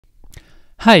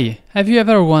Hi, have you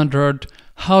ever wondered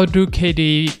how do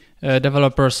KDE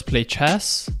developers play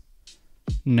chess?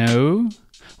 No?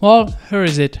 Well, here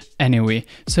is it anyway.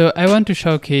 So I want to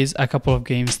showcase a couple of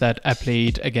games that I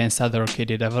played against other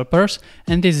KDE developers,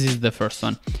 and this is the first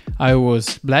one. I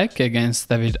was black against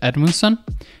David Edmundson,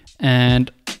 and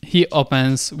he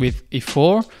opens with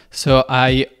e4, so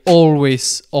I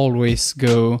always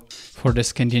go for the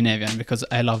Scandinavian because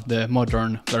I love the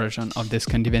modern version of the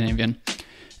Scandinavian.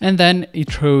 And then he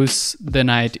throws the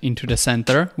knight into the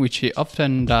center, which he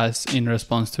often does in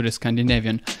response to the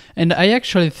Scandinavian. And I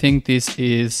actually think this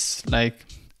is like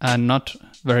a not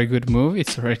very good move.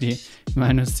 It's already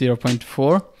minus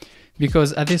 0.4,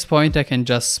 because at this point I can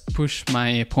just push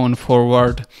my pawn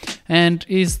forward and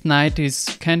his knight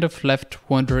is kind of left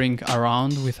wandering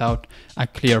around without a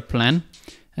clear plan.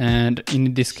 And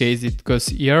in this case it goes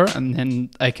here, and then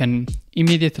I can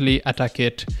immediately attack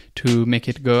it to make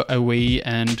it go away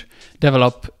and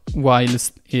develop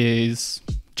whilst is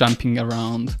jumping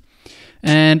around.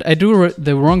 And I do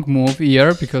the wrong move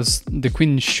here because the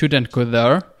queen shouldn't go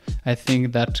there. I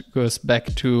think that goes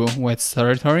back to white's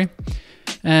territory.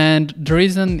 And the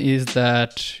reason is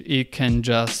that it can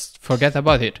just forget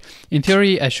about it. In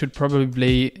theory, I should probably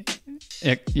play,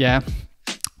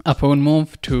 a pawn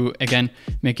move to again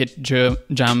make it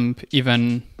jump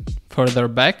even further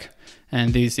back,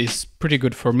 and this is pretty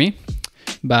good for me,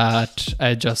 but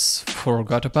I just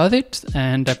forgot about it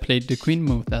and I played the queen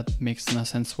move that makes no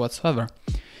sense whatsoever.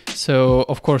 So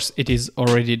of course it is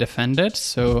already defended,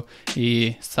 so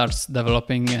he starts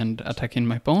developing and attacking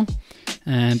my pawn,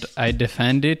 and I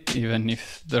defend it even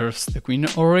if there's the queen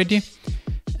already.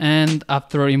 And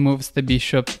after he moves the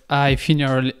bishop, I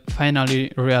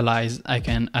finally realize I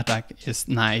can attack his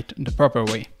knight the proper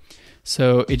way.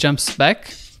 So he jumps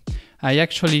back. I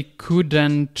actually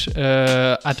couldn't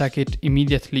attack it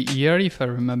immediately here, if I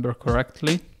remember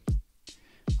correctly.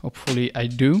 Hopefully I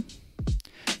do.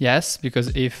 Yes,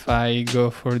 because if I go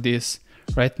for this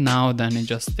right now, then it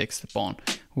just takes the pawn,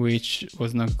 which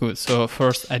was not good. So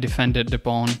first I defended the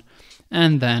pawn,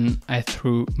 and then I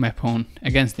threw my pawn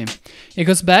against him. He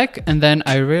goes back, and then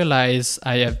I realize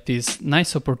I have this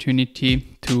nice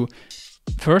opportunity to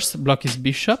first block his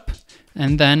bishop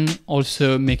and then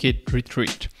also make it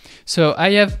retreat. So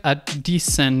I have a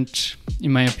decent,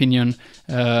 in my opinion,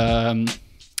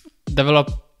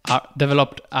 developed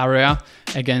area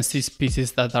against these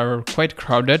pieces that are quite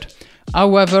crowded.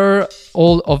 However,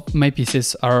 all of my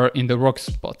pieces are in the rock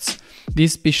spots.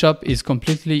 This bishop is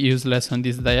completely useless on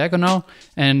this diagonal,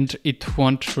 and it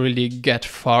won't really get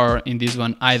far in this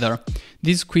one either.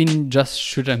 This queen just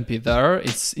shouldn't be there,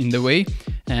 it's in the way,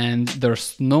 and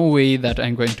there's no way that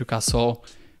I'm going to castle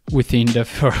within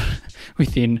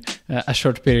a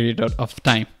short period of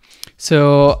time.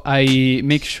 So I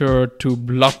make sure to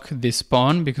block this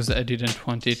pawn because I didn't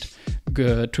want it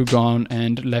to go on,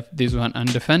 and left this one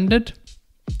undefended.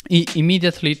 He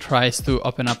immediately tries to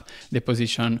open up the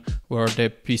position where the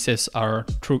pieces are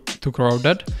too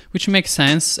crowded, which makes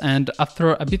sense. And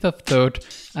after a bit of thought,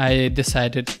 I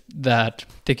decided that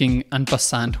taking en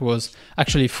passant was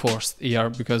actually forced here,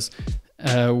 because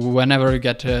whenever you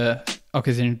get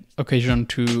occasion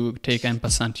to take en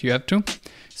passant, you have to.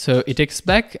 So he takes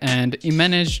back, and he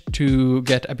managed to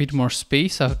get a bit more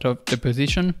space out of the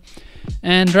position.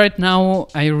 And right now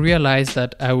I realized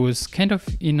that I was kind of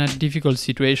in a difficult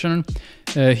situation.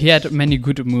 He had many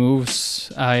good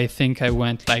moves. I think I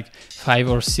went like 5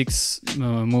 or 6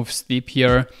 moves deep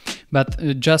here,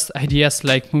 but just ideas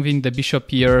like moving the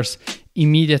bishop here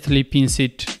immediately pins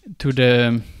it to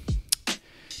the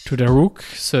rook,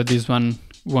 so this one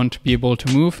won't be able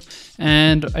to move.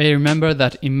 And I remember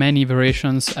that in many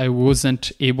variations I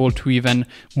wasn't able to even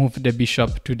move the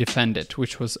bishop to defend it,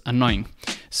 which was annoying.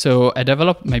 So I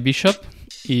developed my bishop,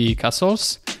 he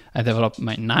castles, I developed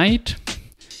my knight,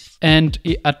 and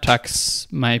he attacks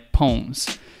my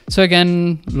pawns. So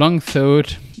again, long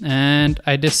thought, and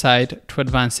I decide to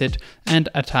advance it and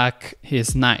attack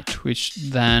his knight, which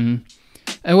then...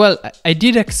 well, I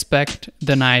did expect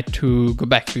the knight to go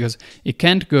back because it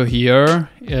can't go here,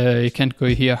 it can't go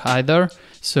here either.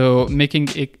 So making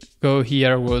it go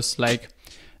here was like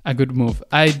a good move.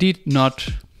 I did not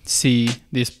see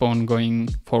this pawn going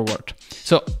forward.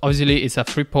 So obviously it's a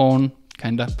free pawn,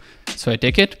 kinda. So I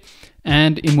take it,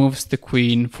 and he moves the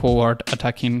queen forward,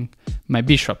 attacking my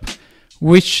bishop,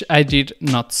 which I did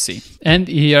not see. And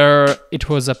here it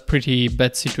was a pretty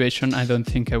bad situation. I don't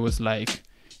think I was like...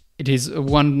 It is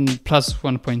 1 plus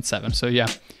 1.7, so yeah.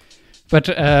 But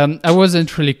I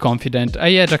wasn't really confident.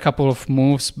 I had a couple of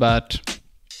moves, but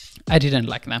I didn't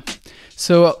like them.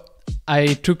 So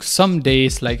I took some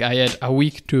days, like I had a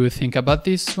week to think about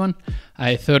this one.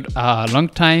 I thought a long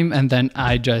time, and then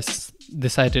I just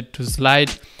decided to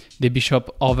slide the bishop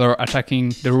over attacking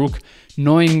the rook,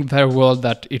 knowing very well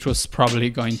that it was probably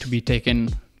going to be taken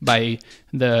by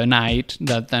the knight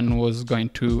that then was going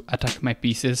to attack my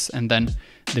pieces, and then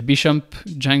the bishop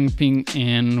jumping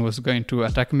in was going to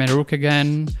attack my rook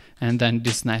again, and then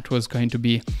this knight was going to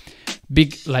be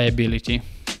big liability.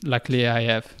 Luckily I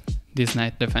have this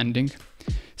knight defending.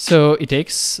 So it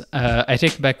takes, I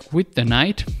take back with the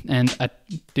knight, and at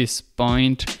this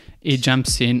point it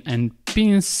jumps in and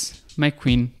pins my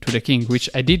queen to the king, which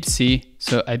I did see,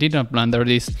 so I did not blunder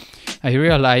this. I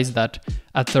realized that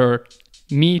after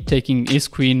me taking his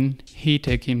queen, he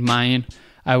taking mine,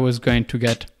 I was going to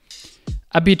get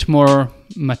a bit more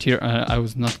material. I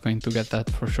was not going to get that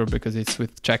for sure because it's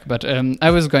with check, but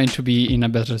I was going to be in a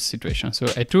better situation. So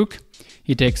I took,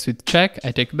 he takes with check,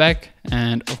 I take back,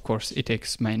 and of course he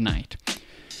takes my knight,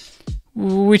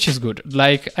 which is good.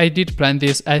 Like, I did plan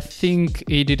this. I think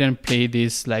he didn't play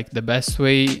this like the best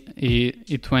way.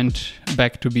 It went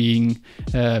back to being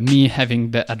me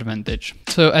having the advantage.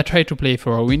 So I tried to play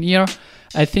for a win here.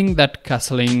 I think that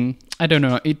castling, I don't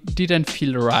know, it didn't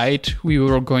feel right. We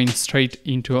were going straight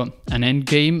into an end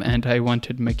game, and I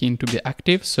wanted my king to be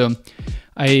active. So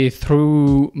I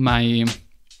threw my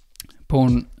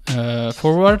pawn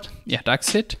forward, he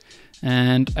attacks it,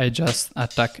 and I just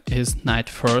attack his knight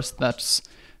first. That's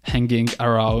hanging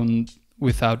around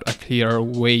without a clear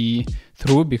way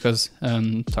through because,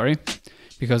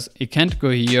 because he can't go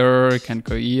here, can't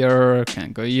go here,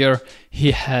 can't go here.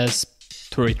 He has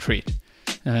to retreat.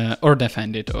 Or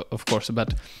defend it, of course,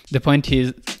 but the point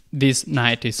is this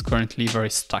knight is currently very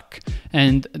stuck,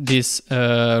 and this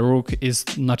rook is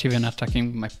not even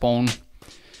attacking my pawn.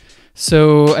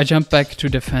 So I jump back to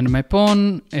defend my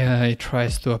pawn. It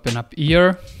tries to open up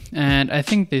here, and I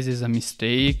think this is a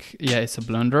mistake. Yeah, it's a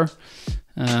blunder,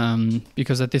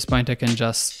 because at this point I can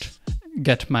just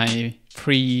get my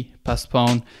free passed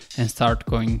pawn and start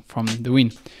going from the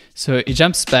win. So he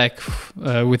jumps back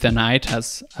with the knight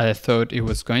as I thought it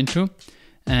was going to,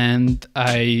 and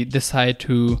I decide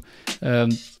to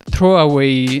throw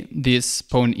away this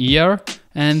pawn here,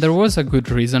 and there was a good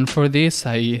reason for this.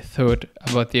 I thought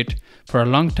about it for a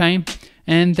long time,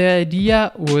 and the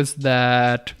idea was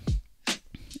that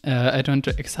I don't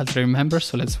exactly remember,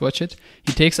 so let's watch it.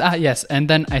 He takes, yes, and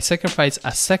then I sacrifice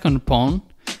a second pawn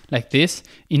like this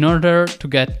in order to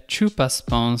get two passed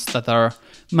pawns that are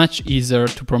much easier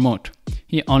to promote.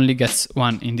 He only gets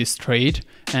one in this trade,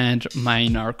 and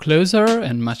mine are closer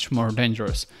and much more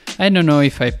dangerous. I don't know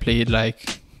if I played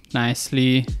like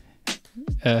nicely.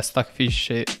 Stockfish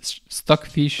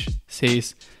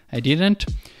says I didn't,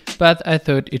 but I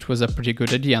thought it was a pretty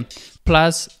good idea.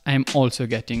 Plus, I'm also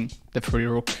getting the free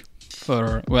rook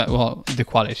for, well, the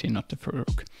quality, not the free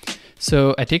rook.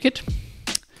 So I take it,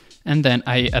 and then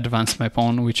I advance my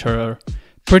pawn, which are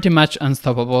pretty much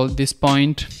unstoppable at this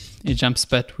point. It jumps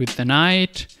back with the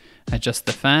knight. I just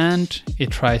defend. It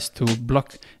tries to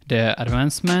block the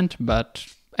advancement, but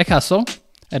I castle.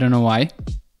 I don't know why.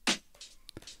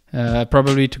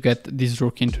 Probably to get this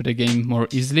rook into the game more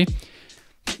easily.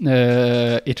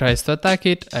 It tries to attack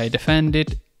it. I defend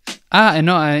it.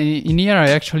 No, in here I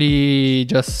actually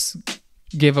just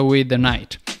gave away the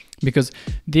knight, because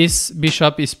this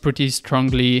bishop is pretty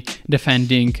strongly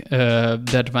defending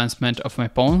the advancement of my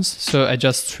pawns. So I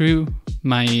just threw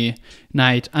my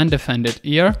knight undefended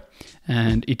here,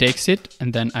 and he takes it,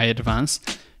 and then I advance.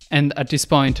 And at this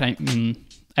point,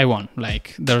 I won.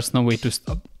 Like, there's no way to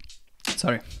stop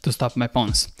my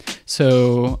pawns.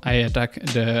 So I attack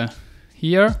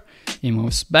here. He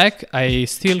moves back. I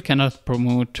still cannot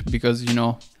promote because, you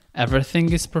know,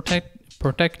 everything is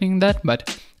protecting that,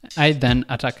 but I then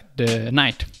attack the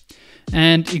knight,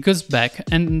 and he goes back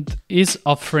and is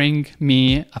offering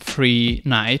me a free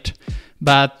knight,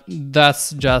 but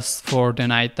that's just for the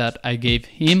knight that I gave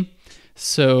him.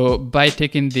 So by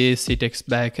taking this, he takes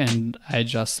back, and I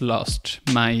just lost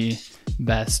my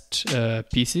best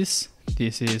pieces.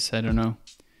 This is, I don't know,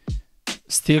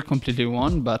 still completely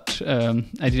won, but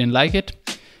I didn't like it.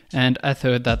 And I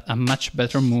thought that a much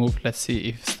better move, let's see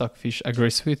if Stockfish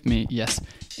agrees with me, yes,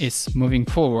 is moving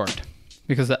forward.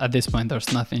 Because at this point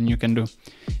there's nothing you can do.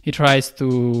 He tries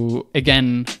to,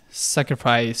 again,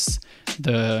 sacrifice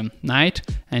the knight,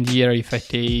 and here if I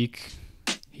take,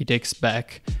 he takes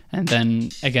back. And then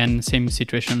again, same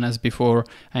situation as before,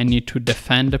 I need to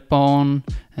defend the pawn,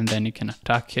 and then he can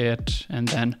attack it, and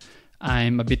then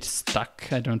I'm a bit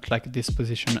stuck. I don't like this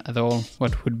position at all.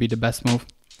 What would be the best move?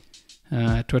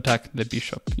 To attack the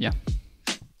bishop, yeah.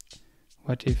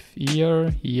 What if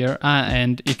here,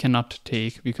 and it cannot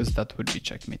take because that would be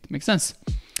checkmate. Makes sense.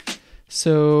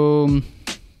 So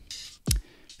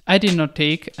I did not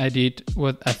take, I did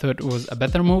what I thought was a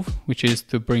better move, which is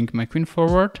to bring my queen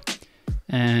forward.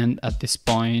 And at this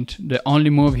point, the only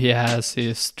move he has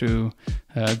is to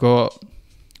go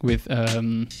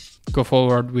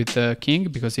forward with the king,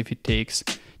 because if he takes,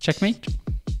 checkmate.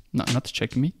 No, not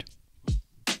checkmate.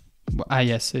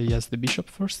 Yes, he has the bishop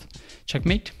first.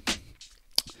 Checkmate.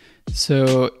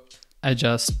 So I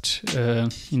just,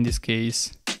 in this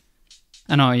case,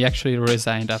 no, he actually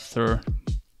resigned after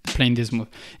playing this move.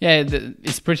 Yeah,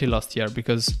 it's pretty lost here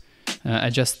because I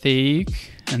just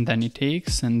take and then he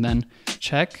takes and then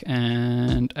check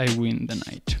and I win the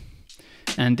knight.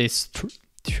 And this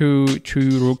two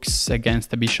rooks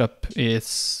against the bishop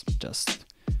is just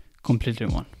completely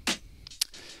won.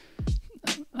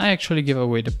 I actually give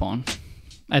away the pawn.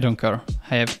 I don't care.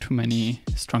 I have too many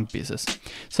strong pieces.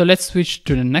 So let's switch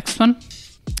to the next one.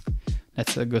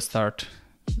 Let's go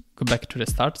back to the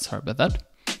start. Sorry about that.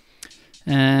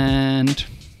 And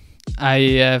I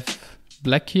have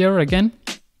black here again.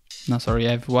 No, sorry,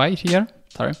 I have white here.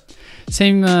 Sorry.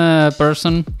 Same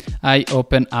person. I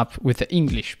open up with the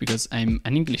English because I'm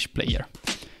an English player.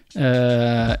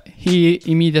 He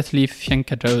immediately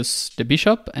fianchettos the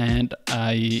bishop and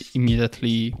I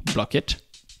immediately block it.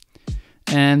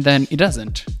 And then it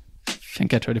doesn't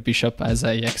fianchetto the bishop as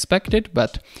I expected,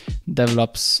 but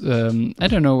develops, I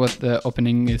don't know what the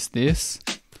opening is this.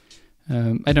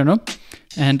 I don't know.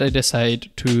 And I decide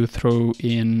to throw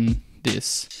in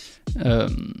this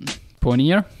pawn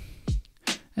here.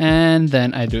 And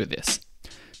then I do this,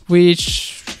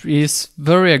 which is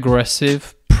very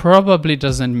aggressive. Probably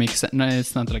doesn't make sense. No,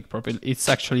 it's not like properly. It's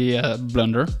actually a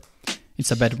blunder.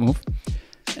 It's a bad move.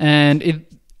 And it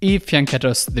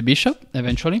fianchettos the bishop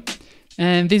eventually.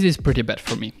 And this is pretty bad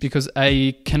for me because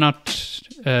I cannot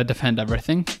defend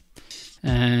everything.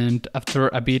 And after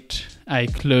a bit, I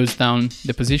close down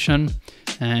the position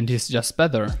and it's just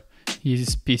better.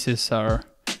 His pieces are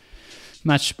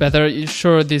much better.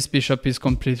 Sure, this bishop is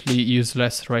completely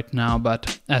useless right now,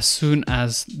 but as soon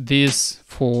as this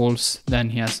falls,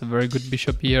 then he has a very good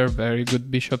bishop here, very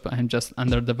good bishop. I'm just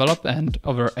underdeveloped and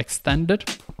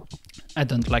overextended. I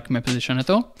don't like my position at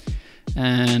all.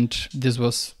 And this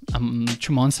was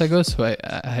 2 months ago, so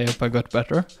I hope I got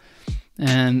better.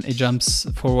 And he jumps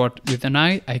forward with the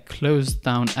knight. I close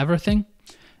down everything.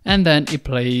 And then he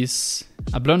plays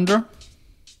a blunder.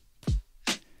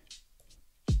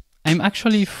 I'm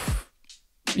actually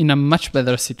in a much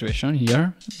better situation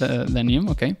here than him,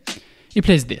 okay. He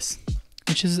plays this,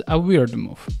 which is a weird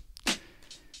move.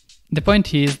 The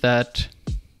point is that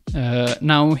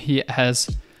now he has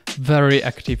very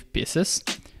active pieces,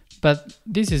 but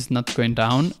this is not going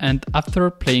down. And after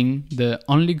playing the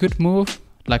only good move,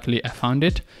 luckily I found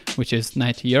it, which is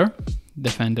knight here,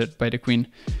 defended by the queen.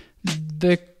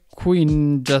 The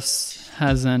queen just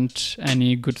hasn't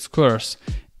any good squares.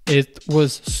 It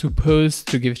was supposed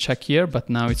to give check here, but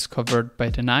now it's covered by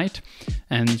the knight.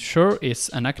 And sure, it's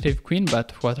an active queen,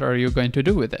 but what are you going to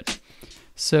do with it?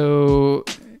 So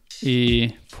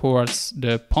he forwards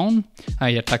the pawn. I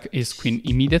attack his queen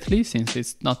immediately since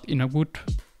it's not in a good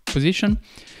position.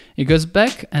 He goes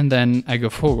back and then I go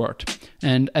forward.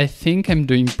 And I think I'm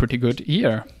doing pretty good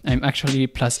here. I'm actually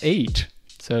 +8,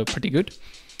 so pretty good.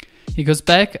 He goes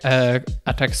back,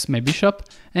 attacks my bishop,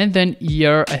 and then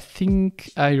here I think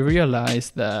I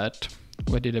realized that...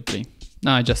 What did I play?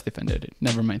 No, I just defended it,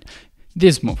 never mind.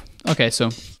 This move. Okay, so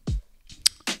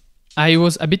I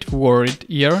was a bit worried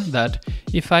here that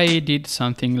if I did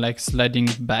something like sliding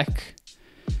back,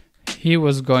 he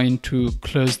was going to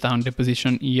close down the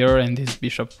position here and this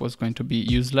bishop was going to be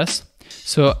useless.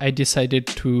 So I decided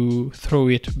to throw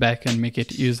it back and make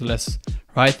it useless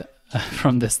right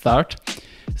from the start,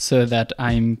 so that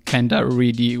I'm kinda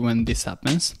ready when this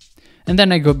happens. And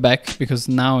then I go back because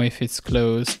now if it's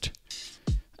closed,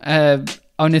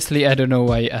 honestly I don't know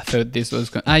why I thought this was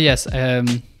going. Yes,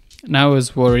 now I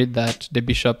was worried that the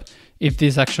bishop, if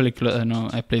this actually no,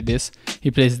 I played this,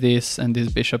 he plays this, and this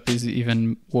bishop is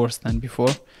even worse than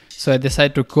before. So I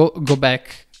decided to go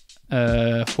back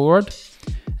forward,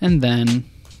 and then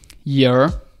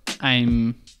here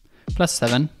I'm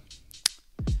 +7.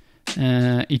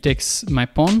 He takes my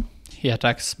pawn, he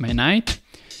attacks my knight.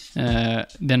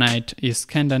 The knight is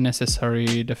kinda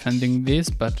necessary defending this,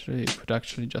 but he could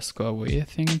actually just go away, I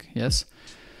think, yes.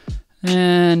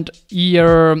 And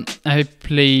here I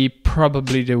play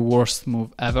probably the worst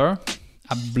move ever,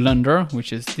 a blunder,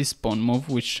 which is this pawn move,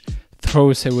 which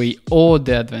throws away all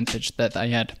the advantage that I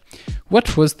had.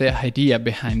 What was the idea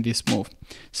behind this move?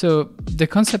 So the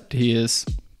concept is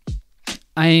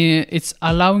it's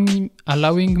allowing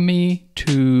me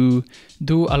to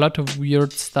do a lot of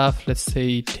weird stuff. Let's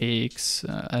say it takes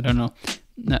I don't know,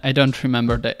 I don't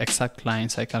remember the exact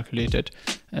lines I calculated.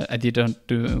 I didn't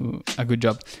do a good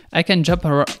job. I can jump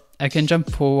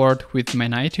forward with my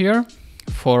knight here,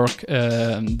 fork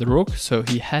the rook, so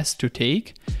he has to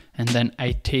take, and then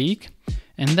I take,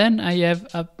 and then I have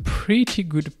a pretty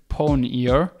good pawn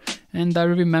here. And I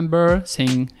remember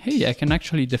saying, hey, I can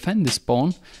actually defend this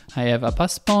pawn. I have a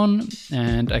pass pawn,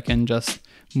 and I can just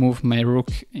move my rook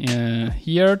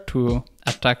here to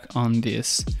attack on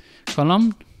this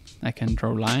column. I can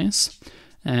draw lines,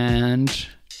 and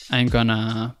I'm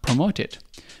gonna promote it.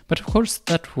 But of course,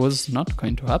 that was not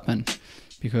going to happen,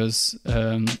 because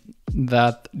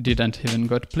that didn't even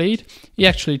got played. He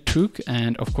actually took,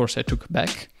 and of course I took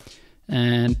back,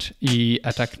 and he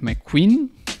attacked my queen.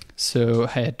 So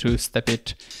I had to step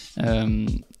it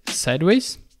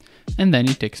sideways, and then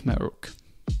he takes my rook,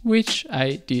 which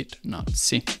I did not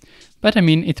see. But I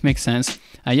mean, it makes sense.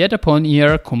 I had a pawn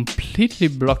here completely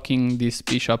blocking this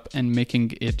bishop and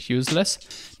making it useless.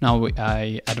 Now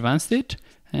I advanced it,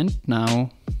 and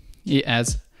now he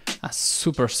has a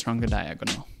super strong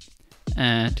diagonal,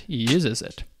 and he uses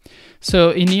it.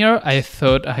 So in here, I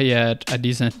thought I had a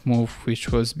decent move, which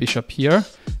was bishop here.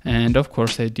 And of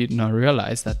course, I did not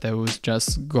realize that I was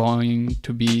just going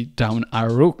to be down a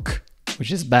rook,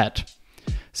 which is bad.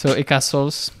 So he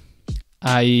castles.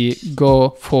 I go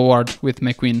forward with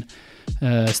my queen,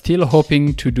 still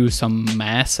hoping to do some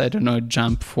mess. I don't know,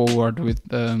 jump forward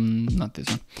with, not this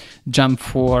one, jump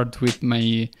forward with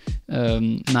my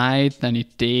knight, then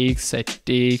it takes, I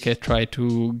take, I try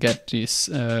to get this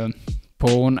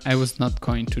pawn. I was not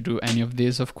going to do any of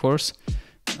this, of course.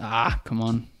 Come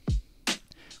on.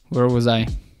 Where was I?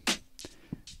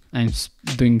 I'm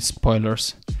doing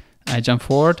spoilers. I jump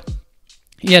forward.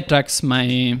 He attacks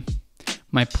my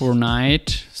poor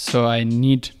knight, so I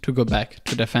need to go back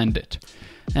to defend it.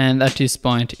 And at this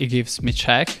point, he gives me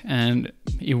check, and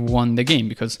he won the game,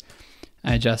 because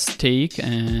I just take,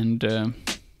 and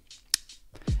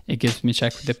he gives me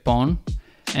check with the pawn.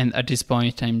 And at this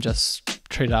point, I'm just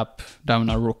straight up down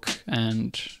a rook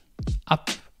and up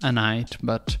a knight,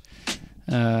 but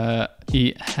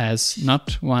he has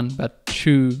not one but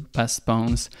two passed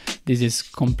pawns. This is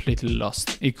completely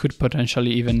lost. He could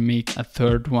potentially even make a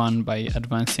third one by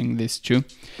advancing these two.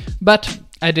 But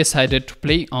I decided to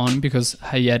play on because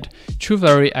I had two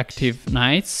very active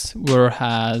knights,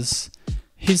 whereas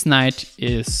his knight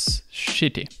is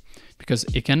shitty. Because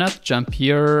he cannot jump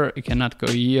here, he cannot go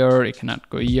here, he cannot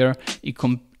go here.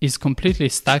 He's completely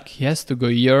stuck. He has to go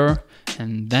here,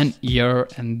 and then here,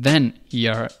 and then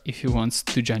here if he wants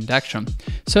to join the action.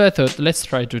 So I thought, let's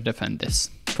try to defend this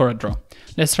for a draw.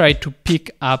 Let's try to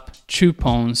pick up two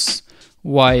pawns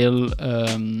while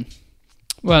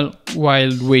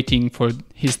waiting for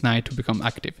his knight to become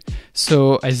active.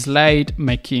 So I slide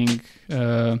my king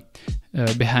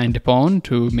behind the pawn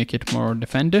to make it more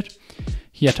defended.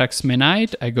 He attacks my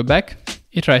knight, I go back,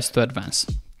 he tries to advance.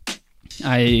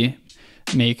 I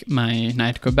make my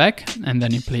knight go back, and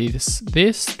then he plays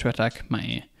this to attack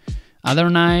my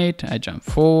other knight. I jump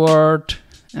forward,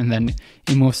 and then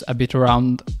he moves a bit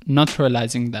around, not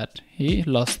realizing that he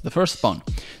lost the first pawn.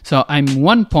 So I'm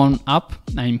one pawn up,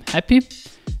 I'm happy,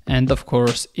 and of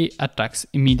course he attacks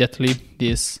immediately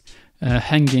this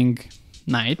hanging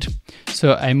knight.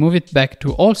 So I move it back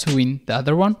to also win the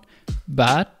other one,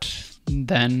 but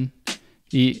then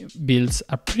he builds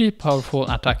a pretty powerful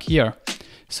attack here.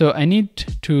 So I need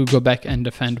to go back and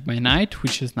defend my knight,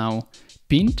 which is now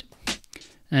pinned.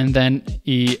 And then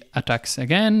he attacks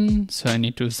again, so I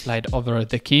need to slide over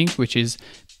the king, which is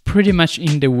pretty much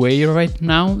in the way right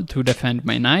now to defend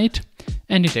my knight.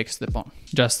 And he takes the pawn,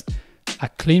 just a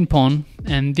clean pawn.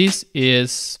 And this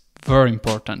is very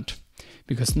important,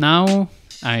 because now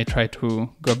I try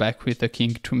to go back with the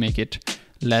king to make it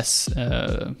less...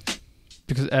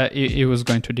 because it was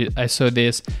going to... I saw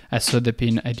this, I saw the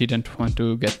pin, I didn't want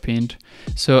to get pinned.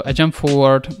 So I jump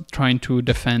forward, trying to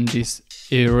defend this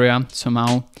area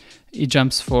somehow. He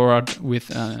jumps forward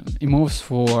with... he moves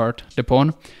forward the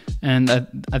pawn. And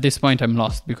at this point I'm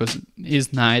lost, because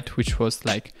his knight, which was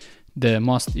like the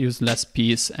most useless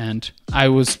piece, and I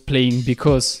was playing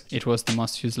because it was the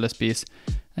most useless piece,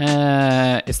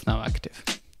 is now active.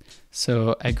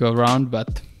 So I go around,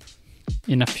 but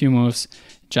in a few moves...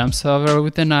 jumps over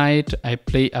with the knight, I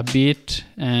play a bit,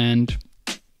 and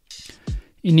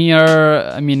in here,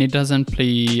 I mean, it doesn't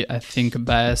play, I think,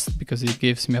 best, because it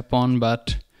gives me a pawn,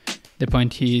 but the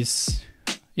point is,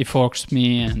 it forks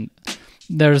me, and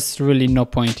there's really no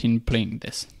point in playing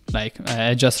this. Like,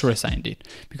 I just resigned it,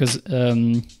 because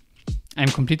I'm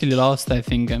completely lost. I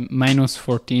think I'm minus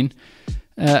 14.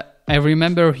 I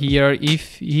remember here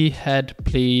if he had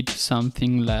played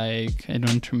something like, I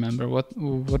don't remember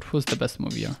what was the best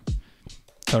move here.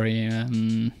 Sorry,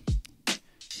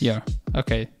 here.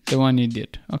 Okay, the one he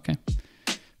did. Okay,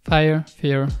 fire,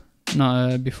 fear.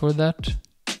 No, before that.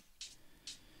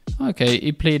 Okay,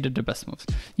 he played the best moves.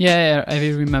 Yeah, I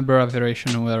remember a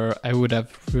variation where I would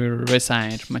have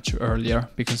resigned much earlier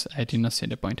because I did not see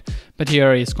the point. But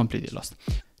here he's completely lost.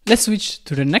 Let's switch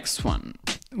to the next one,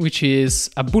 which is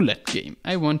a bullet game.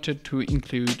 I wanted to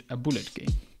include a bullet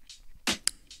game.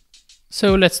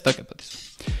 So let's talk about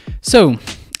this one. So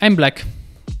I'm black.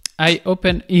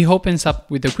 He opens up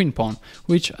with the queen pawn,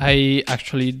 which I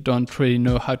actually don't really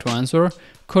know how to answer.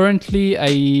 Currently,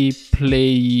 I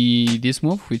play this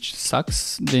move, which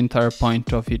sucks. The entire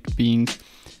point of it being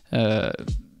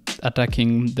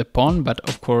attacking the pawn, but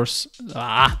of course,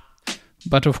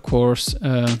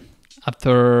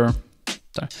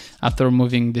 after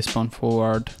moving this pawn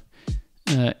forward,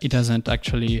 it doesn't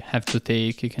actually have to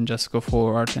take. He can just go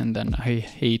forward, and then I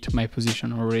hate my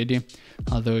position already.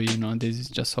 Although, you know, this is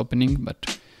just opening,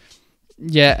 but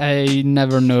yeah, I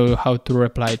never know how to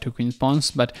reply to queen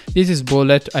pawns. But this is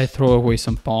bullet. I throw away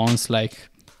some pawns, like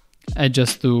I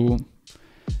just do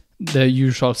the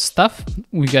usual stuff.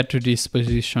 We get to this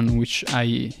position which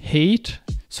I hate,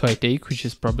 so I take, which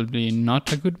is probably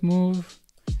not a good move.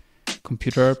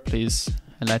 Computer, please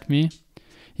let me.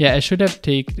 Yeah, I should have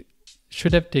taken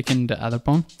the other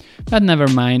pawn, but never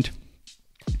mind.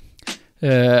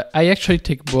 I actually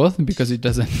take both because it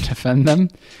doesn't defend them,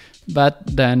 but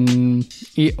then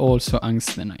he also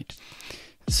hangs the knight.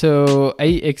 So I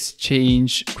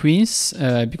exchange queens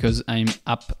because I'm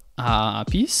up a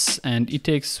piece, and he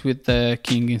takes with the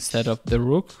king instead of the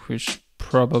rook, which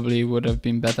probably would have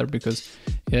been better because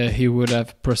he would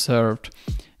have preserved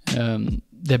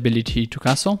the ability to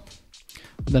castle.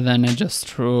 But then I just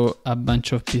throw a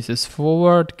bunch of pieces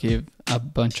forward, give a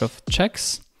bunch of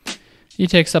checks. He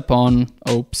takes a pawn,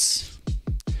 oops,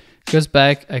 goes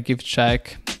back, I give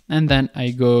check, and then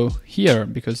I go here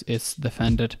because it's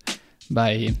defended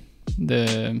by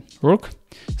the rook.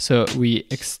 So we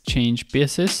exchange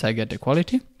pieces, I get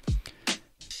equality.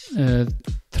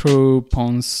 Throw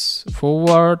pawns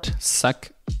forward,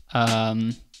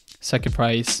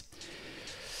 sacrifice.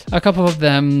 A couple of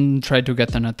them try to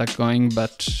get an attack going,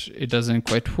 but it doesn't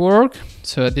quite work.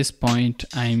 So at this point,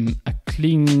 I'm a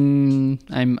clean,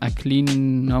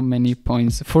 how many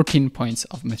points? 14 points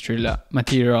of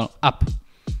material up.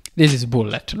 This is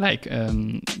bullet. Like,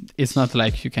 it's not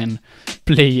like you can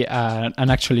play an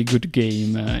actually good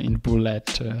game in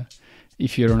bullet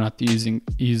if you're not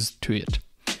used to it.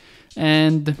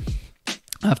 And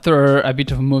after a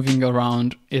bit of moving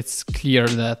around, it's clear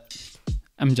that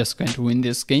I'm just going to win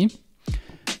this game,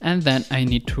 and then I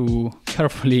need to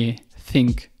carefully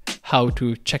think how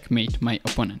to checkmate my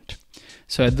opponent.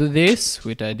 So I do this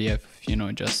with the idea of, you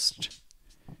know, just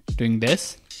doing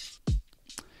this.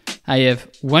 I have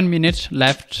 1 minute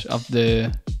left of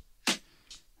the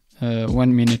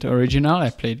 1 minute original. I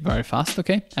played very fast,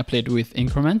 okay? I played with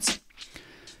increments.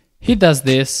 He does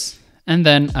this, and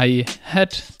then I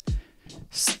had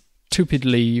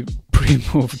stupidly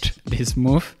pre-moved this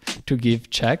move to give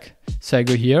check. So I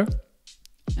go here,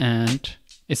 and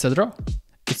it's a draw.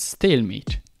 It's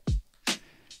stalemate.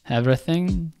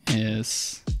 Everything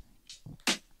is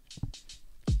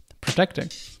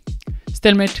protected.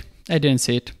 Stalemate, I didn't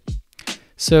see it.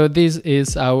 So this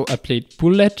is how I played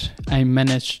bullet. I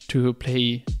managed to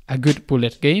play a good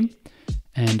bullet game,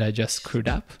 and I just screwed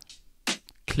up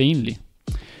cleanly.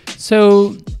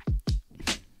 So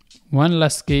one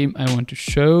last game I want to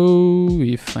show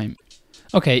if I'm...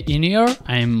 Okay, in here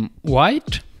I'm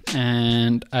white,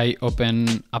 and I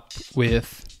open up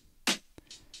with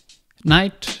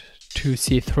knight to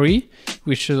c3,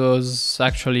 which was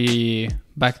actually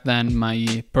back then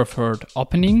my preferred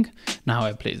opening. Now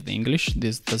I play the English.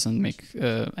 This doesn't make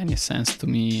any sense to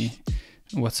me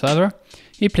whatsoever.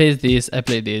 He plays this, I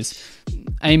play this.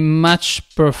 I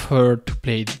much prefer to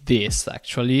play this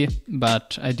actually,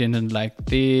 but I didn't like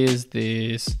this,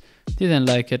 didn't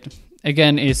like it.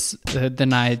 Again, it's the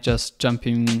knight just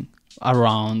jumping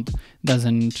around,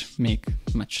 doesn't make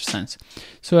much sense.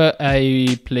 So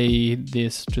I play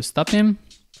this to stop him.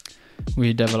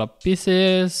 We develop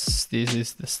pieces. This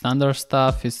is the standard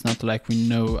stuff. It's not like we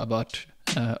know about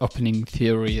opening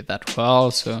theory that well,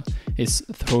 so it's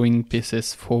throwing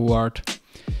pieces forward.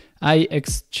 I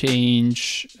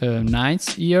exchange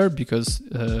knights here because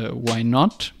why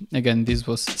not? Again, this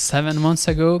was 7 months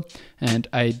ago, and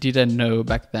I didn't know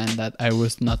back then that I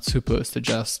was not supposed to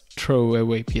just throw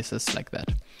away pieces like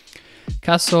that.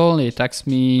 Castle, he attacks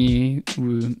me.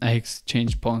 I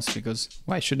exchange pawns because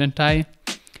why shouldn't I?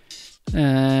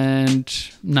 And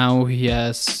now he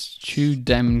has 2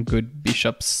 damn good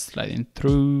bishops sliding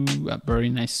through, a very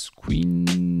nice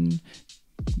queen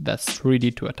that's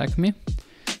ready to attack me.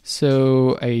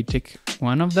 So I take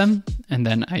one of them, and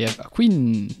then I have a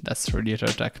queen that's ready to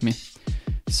attack me.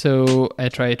 So I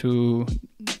try to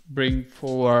bring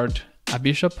forward a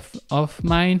bishop of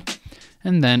mine,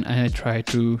 and then I try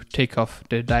to take off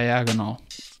the diagonal.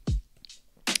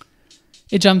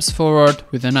 It jumps forward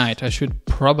with a knight. I should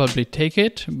probably take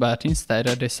it, but instead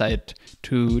I decide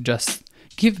to just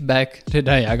give back the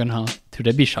diagonal to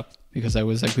the bishop, because I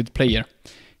was a good player.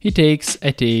 He takes,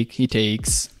 I take, he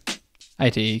takes, I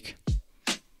take.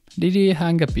 Did he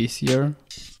hang a piece here?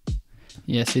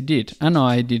 Yes, he did. Ah, no,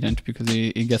 I didn't, because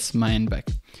he gets mine back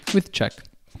with check.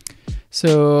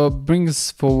 So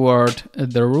brings forward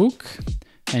the rook.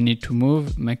 I need to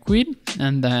move my queen,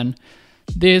 and then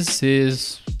this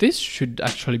should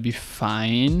actually be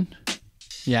fine.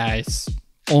 Yeah, it's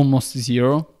almost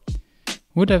 0.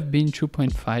 Would have been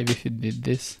 2.5 if it did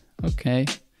this. Okay,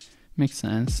 makes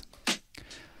sense.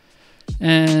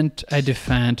 And I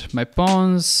defend my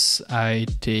pawns. I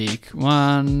take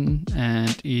 1,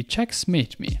 and he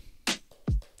checkmate me.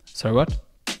 Sorry, what?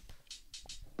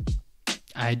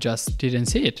 I just didn't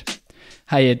see it.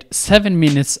 I had 7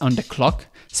 minutes on the clock.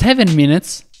 7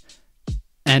 minutes!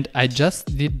 And I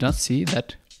just did not see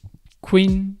that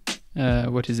queen,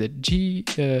 what is it,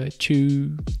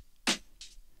 G2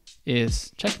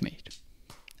 is checkmate.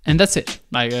 And that's it.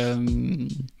 Like,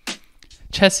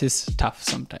 chess is tough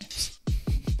sometimes.